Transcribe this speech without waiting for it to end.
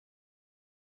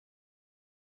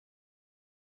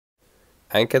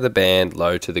Anchor the band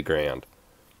low to the ground.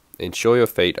 Ensure your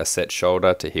feet are set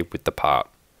shoulder to hip width apart.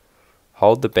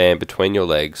 Hold the band between your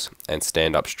legs and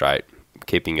stand up straight,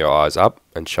 keeping your eyes up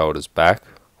and shoulders back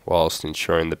whilst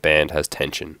ensuring the band has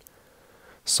tension.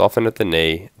 Soften at the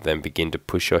knee, then begin to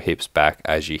push your hips back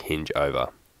as you hinge over.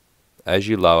 As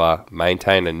you lower,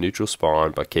 maintain a neutral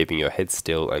spine by keeping your head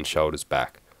still and shoulders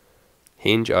back.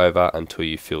 Hinge over until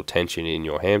you feel tension in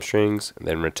your hamstrings,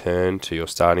 then return to your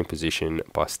starting position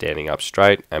by standing up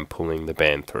straight and pulling the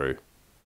band through.